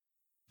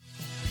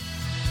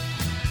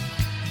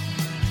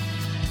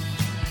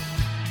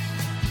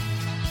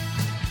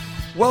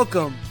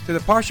Welcome to the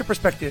Parsha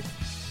Perspective.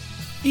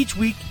 Each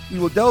week, we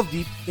will delve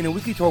deep in a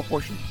weekly Torah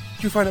portion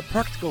to find a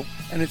practical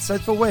and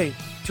insightful way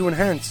to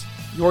enhance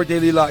your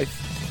daily life.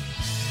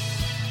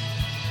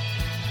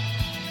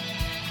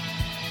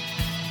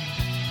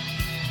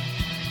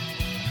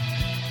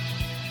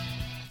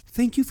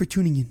 Thank you for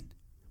tuning in.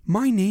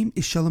 My name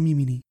is Shalom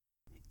Yemini.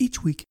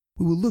 Each week,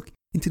 we will look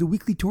into the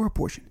weekly Torah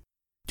portion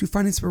to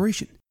find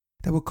inspiration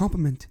that will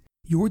complement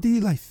your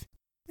daily life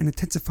and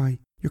intensify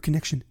your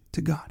connection to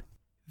God.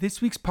 This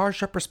week's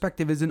Parsha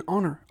Perspective is in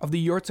honor of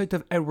the Yortzeit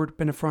of Edward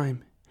ben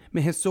Ephraim.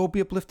 May his soul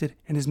be uplifted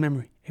and his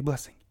memory a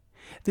blessing.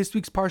 This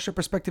week's Parsha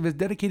Perspective is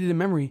dedicated in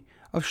memory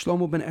of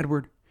Shlomo ben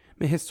Edward.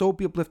 May his soul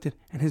be uplifted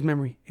and his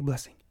memory a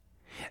blessing.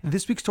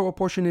 This week's Torah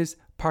portion is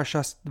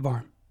Parshas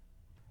Devarim.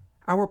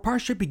 Our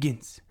Parsha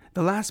begins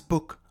the last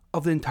book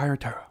of the entire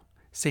Torah,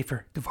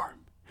 Sefer Devarim.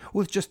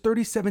 With just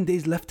 37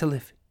 days left to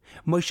live,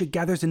 Moshe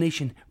gathers the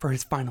nation for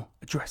his final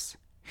address.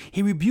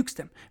 He rebukes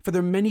them for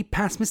their many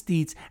past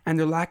misdeeds and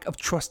their lack of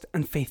trust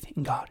and faith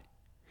in God.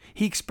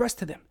 He expressed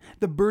to them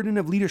the burden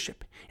of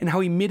leadership and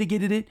how he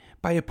mitigated it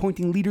by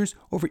appointing leaders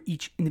over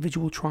each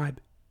individual tribe.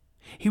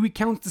 He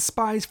recounts the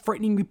spies'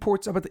 frightening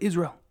reports about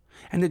Israel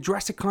and the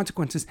drastic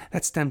consequences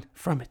that stemmed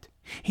from it.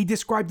 He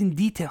described in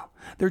detail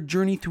their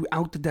journey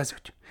throughout the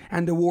desert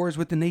and the wars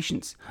with the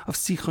nations of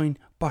Sichon,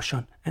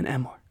 Bashan, and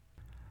Amor.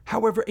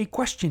 However, a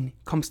question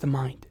comes to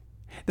mind.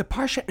 The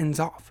Parsha ends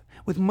off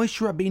with Moshe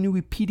Rabbeinu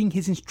repeating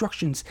his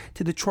instructions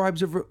to the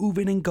tribes of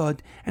Reuven and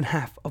Gad and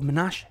half of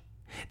Manasseh.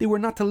 They were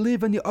not to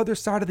live on the other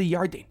side of the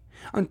Yarden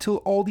until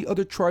all the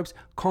other tribes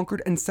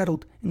conquered and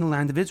settled in the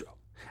land of Israel.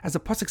 As the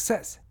pasuk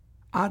says,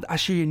 Ad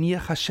asher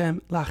yaniach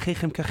Hashem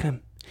la'achechem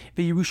kachem,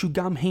 ve'yirushu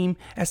gam heim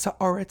es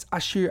ha'aretz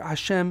asher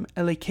Hashem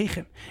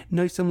elekechem,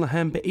 noisem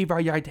lahem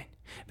be'evar Yarden,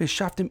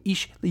 ve'shaftem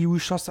ish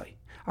le'yirushasai,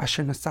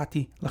 asher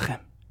nasati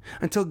lachem.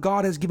 Until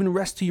God has given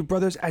rest to your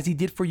brothers as he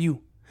did for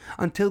you,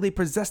 until they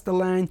possess the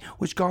land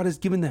which God has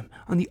given them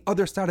on the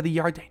other side of the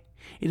Yarden.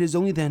 It is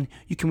only then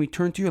you can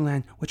return to your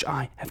land which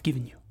I have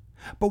given you.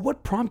 But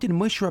what prompted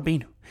Moshe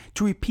Rabbeinu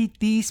to repeat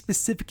these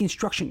specific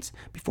instructions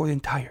before the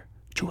entire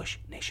Jewish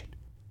nation?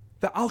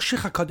 The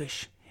Al-Sheikh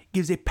HaKadosh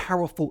gives a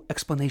powerful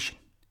explanation.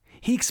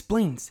 He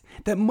explains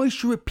that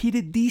Moshe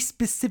repeated these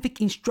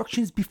specific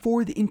instructions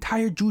before the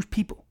entire Jewish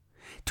people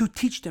to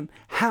teach them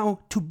how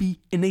to be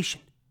a nation.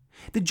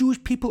 The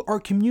Jewish people are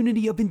a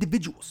community of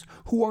individuals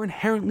who are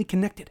inherently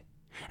connected.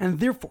 And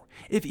therefore,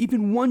 if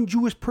even one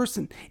Jewish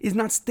person is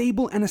not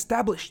stable and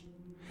established,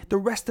 the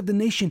rest of the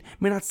nation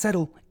may not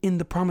settle in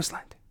the promised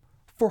land.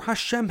 For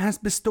Hashem has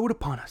bestowed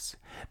upon us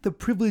the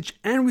privilege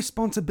and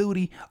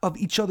responsibility of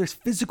each other's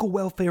physical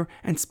welfare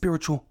and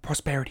spiritual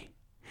prosperity.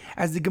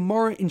 As the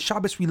Gemara in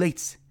Shabbos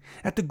relates,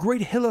 that the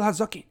great Hillel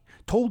HaZaken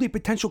told a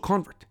potential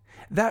convert,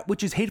 that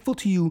which is hateful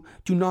to you,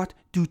 do not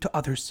do to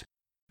others.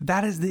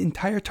 That is the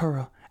entire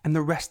Torah, and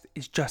the rest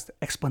is just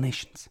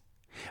explanations.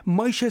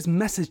 Moshe's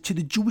message to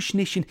the Jewish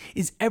nation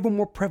is ever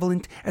more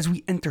prevalent as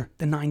we enter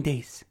the 9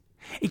 days.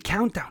 A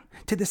countdown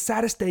to the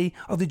saddest day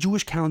of the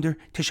Jewish calendar,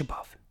 Tisha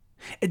B'Av.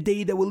 A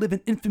day that will live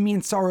in infamy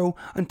and sorrow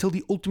until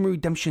the ultimate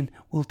redemption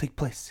will take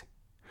place.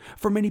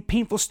 For many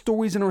painful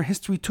stories in our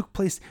history took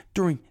place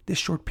during this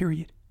short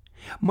period.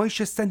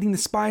 Moshe sending the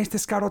spies to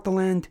scout out the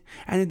land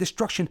and the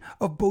destruction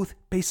of both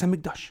Beis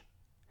HaMikdash.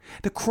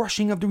 The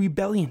crushing of the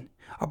rebellion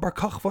of Bar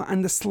Kokhba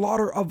and the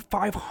slaughter of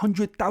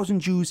 500,000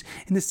 Jews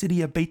in the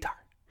city of Beitar.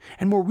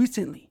 And more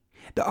recently,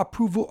 the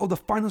approval of the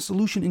final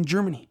solution in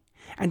Germany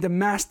and the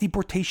mass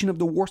deportation of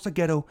the Warsaw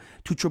Ghetto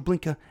to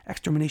Treblinka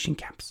extermination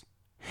camps.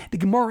 The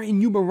Gemara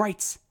in Yuma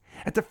writes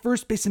that the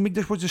first Beis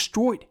HaMikdash was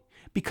destroyed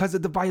because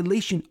of the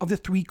violation of the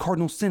 3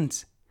 cardinal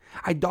sins: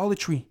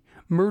 idolatry,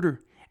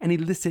 murder, and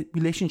illicit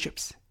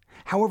relationships.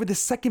 However, the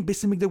second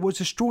Beis HaMikdash was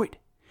destroyed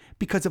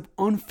because of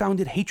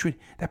unfounded hatred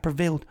that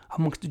prevailed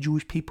amongst the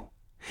Jewish people.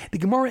 The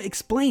Gemara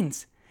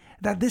explains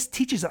that this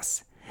teaches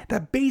us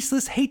that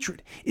baseless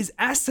hatred is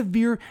as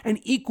severe and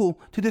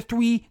equal to the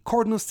 3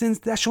 cardinal sins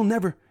that shall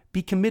never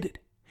be committed.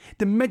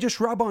 The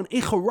Medrash Rabbah on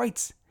Eicha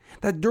writes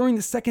that during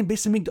the second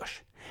Beis HaMikdash,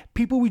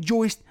 people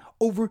rejoiced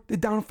over the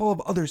downfall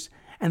of others,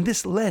 and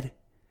this led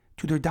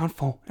to their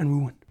downfall and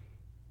ruin.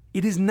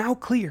 It is now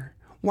clear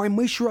why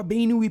Moshe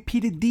Rabbeinu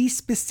repeated these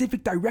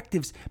specific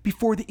directives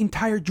before the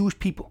entire Jewish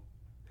people,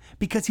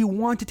 because he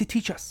wanted to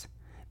teach us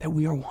that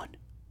we are one.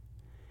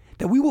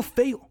 That we will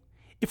fail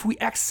if we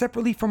act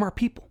separately from our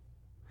people.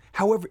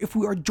 However, if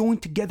we are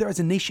joined together as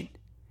a nation,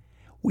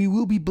 we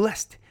will be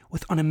blessed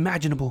with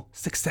unimaginable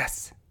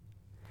success.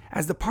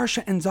 As the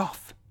Parsha ends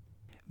off,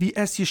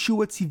 V'es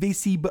Yeshua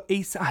tzivesi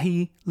ba'es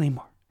ahi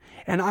lemar.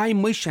 And I,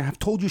 Moshe, have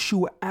told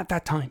Yeshua at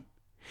that time,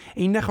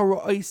 Einecha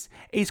ra'os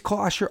eis kol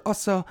asher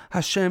asa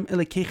Hashem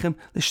elekechem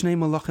l'shnei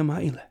malachim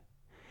ha'eleh.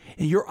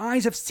 Your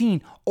eyes have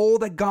seen all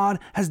that God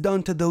has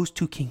done to those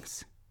 2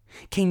 kings.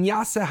 Ken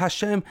yasa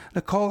Hashem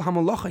lekol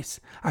hamalachis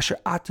asher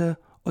ata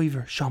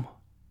oiver shama.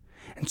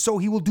 And so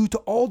he will do to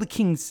all the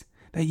kings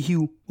that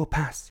you will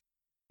pass.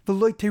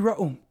 V'lo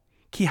teira'um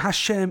ki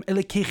Hashem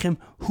elekechem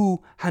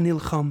hu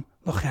hanilcham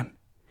lochem.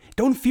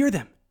 Don't fear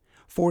them,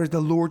 for it is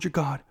the Lord your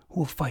God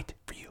who will fight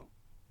for you.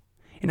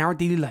 In our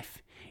daily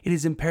life, it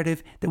is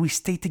imperative that we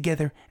stay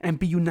together and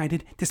be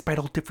united despite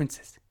all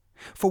differences.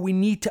 For we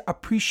need to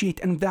appreciate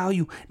and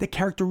value the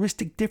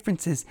characteristic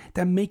differences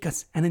that make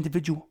us an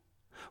individual.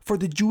 For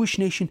the Jewish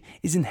nation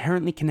is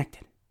inherently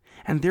connected,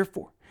 and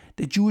therefore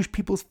the Jewish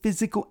people's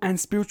physical and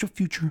spiritual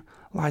future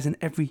lies in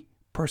every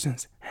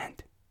person's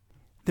hand.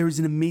 There is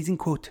an amazing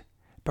quote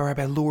by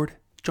Rabbi Lord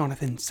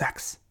Jonathan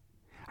Sacks.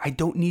 I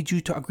don't need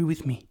you to agree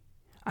with me.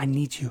 I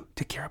need you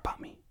to care about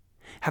me.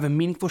 Have a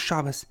meaningful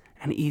Shabbos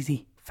and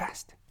easy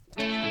fast.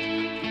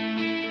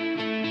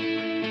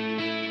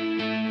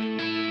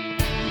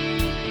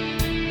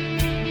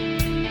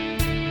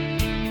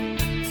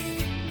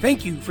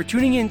 Thank you for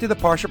tuning in to the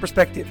Parsha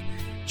Perspective.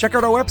 Check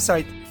out our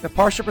website,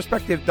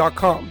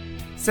 theparshaperspective.com.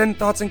 Send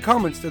thoughts and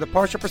comments to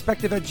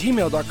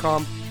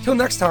theparshaperspective@gmail.com. Till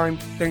next time,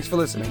 thanks for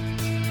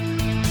listening.